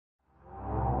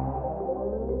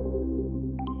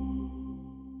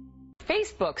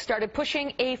Facebook started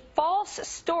pushing a false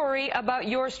story about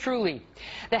yours truly.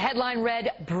 The headline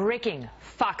read, "Breaking,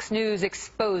 Fox News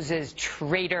exposes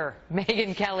traitor.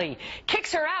 Megyn Kelly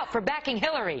kicks her out for backing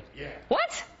Hillary." Yeah.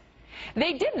 What?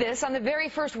 They did this on the very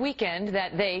first weekend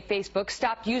that Facebook,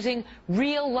 stopped using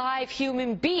real live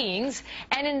human beings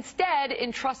and instead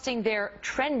entrusting their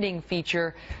trending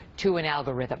feature to an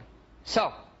algorithm.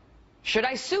 So, should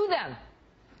I sue them?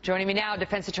 Joining me now,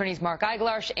 defense attorneys Mark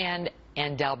Eiglarsh and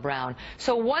Andel Brown.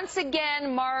 So once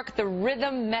again, Mark, the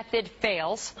rhythm method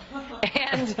fails,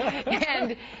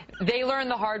 and they learn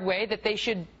the hard way that they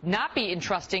should not be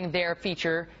entrusting their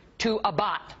feature to a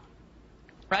bot,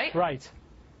 right? Right.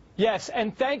 Yes,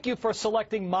 and thank you for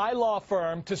selecting my law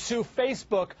firm to sue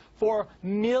Facebook for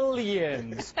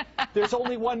millions. There's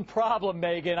only one problem,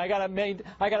 Megyn. I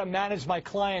gotta manage my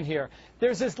client here.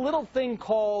 There's this little thing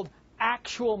called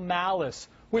actual malice,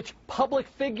 which public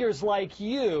figures like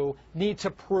you need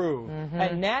to prove.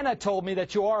 And Nana told me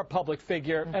that you are a public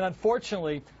figure, and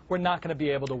unfortunately, we're not going to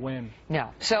be able to win.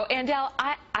 No. So, Andel,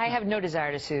 I have no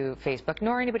desire to sue Facebook,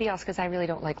 nor anybody else, because I really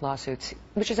don't like lawsuits,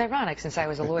 which is ironic since I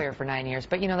was a lawyer for 9 years.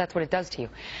 But, you know, that's what it does to you.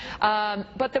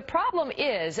 But the problem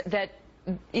is that,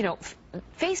 you know,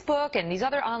 Facebook and these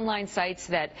other online sites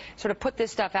that sort of put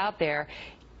this stuff out there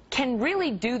can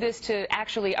really do this to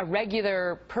actually a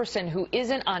regular person who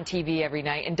isn't on TV every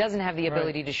night and doesn't have the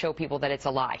ability to show people that it's a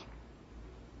lie.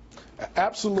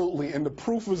 Absolutely, and the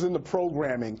proof is in the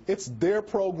programming. It's their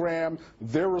program,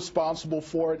 they're responsible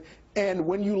for it. And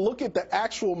when you look at the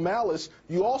actual malice,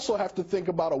 you also have to think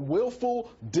about a willful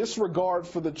disregard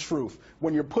for the truth.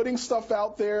 When you're putting stuff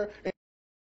out there and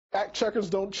fact checkers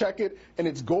don't check it, and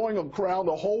it's going around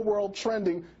the whole world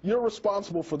trending, you're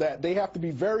responsible for that. They have to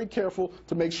be very careful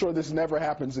to make sure this never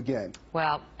happens again.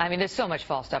 Well, I mean, there's so much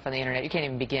false stuff on the internet. You can't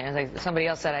even begin. It's like somebody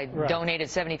else said I donated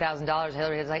 $70,000.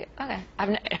 Hillary was like, okay,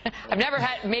 I've never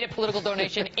made a political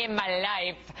donation in my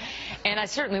life, and I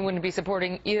certainly wouldn't be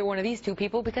supporting either one of these two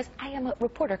people because I am a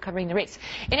reporter covering the race.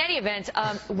 In any event,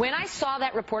 when I saw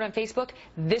that report on Facebook,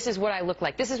 this is what I looked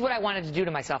like. This is what I wanted to do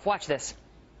to myself. Watch this.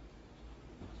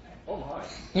 Oh my.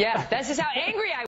 Yeah, this is how angry I was.